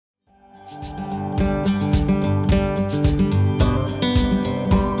More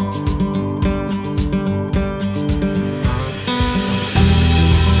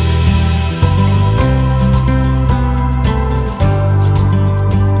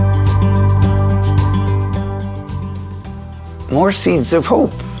Seeds of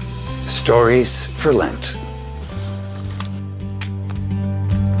Hope, Stories for Lent.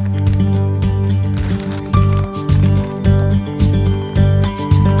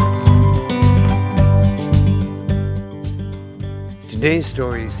 Today's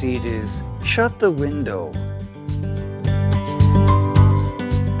story seed is Shut the Window.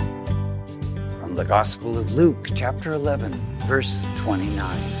 From the Gospel of Luke, chapter 11, verse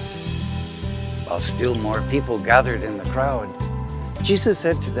 29. While still more people gathered in the crowd, Jesus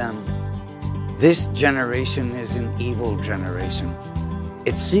said to them, "This generation is an evil generation.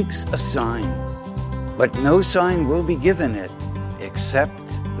 It seeks a sign, but no sign will be given it except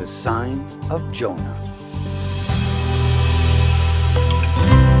the sign of Jonah."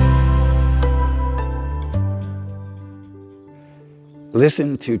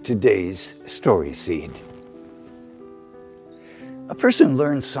 Listen to today's story seed. A person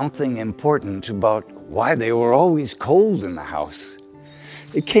learned something important about why they were always cold in the house.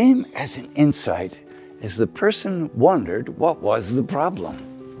 It came as an insight as the person wondered what was the problem.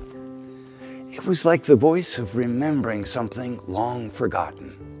 It was like the voice of remembering something long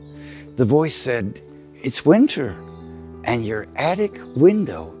forgotten. The voice said, "It's winter, and your attic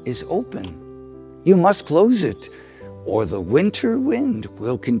window is open. You must close it, or the winter wind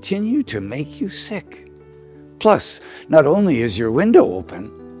will continue to make you sick. Plus, not only is your window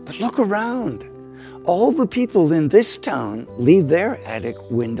open, but look around. All the people in this town leave their attic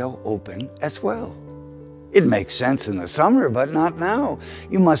window open as well. It makes sense in the summer, but not now.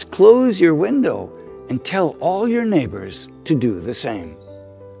 You must close your window and tell all your neighbors to do the same."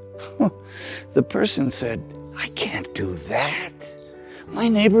 The person said, "I can't do that. My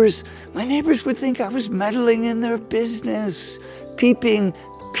neighbors would think I was meddling in their business, peeping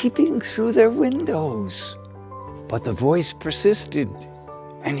through their windows." But the voice persisted,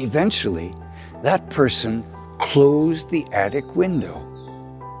 and eventually that person closed the attic window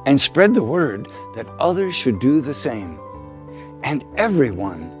and spread the word that others should do the same. And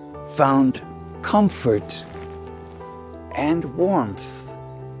everyone found comfort and warmth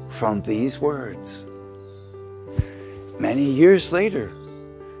from these words. Many years later,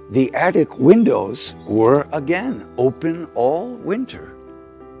 the attic windows were again open all winter.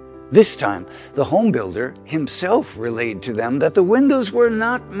 This time, the home builder himself relayed to them that the windows were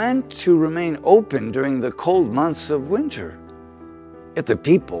not meant to remain open during the cold months of winter. Yet the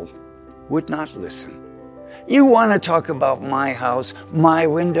people would not listen. "You want to talk about my house, my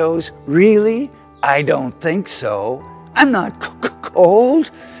windows? Really? I don't think so. I'm not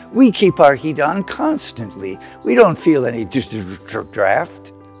cold. We keep our heat on constantly. We don't feel any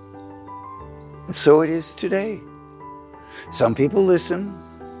draft." And so it is today. Some people listen,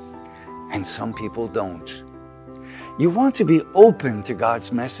 and some people don't. You want to be open to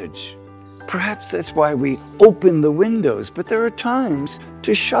God's message. Perhaps that's why we open the windows, but there are times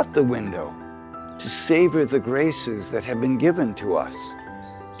to shut the window, to savor the graces that have been given to us,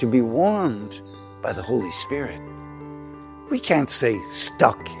 to be warmed by the Holy Spirit. We can't stay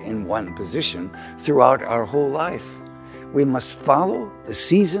stuck in one position throughout our whole life. We must follow the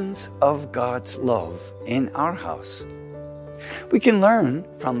seasons of God's love in our house. We can learn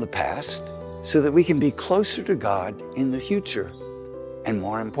from the past so that we can be closer to God in the future, and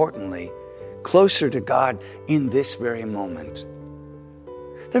more importantly, closer to God in this very moment.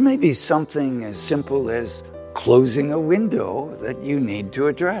 There may be something as simple as closing a window that you need to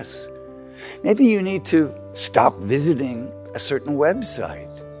address. Maybe you need to stop visiting a certain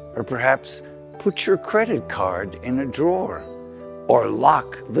website, or perhaps put your credit card in a drawer, or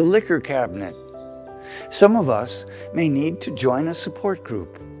lock the liquor cabinet. Some of us may need to join a support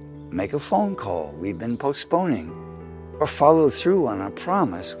group, make a phone call we've been postponing, or follow through on a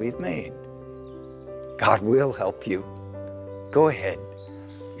promise we've made. God will help you. Go ahead,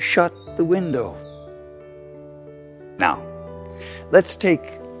 shut the window. Now, let's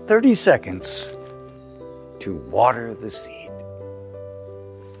take 30 seconds to water the seed.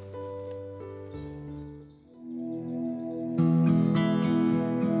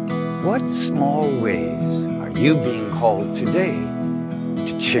 What small ways are you being called today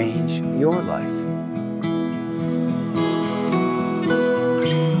to change your life?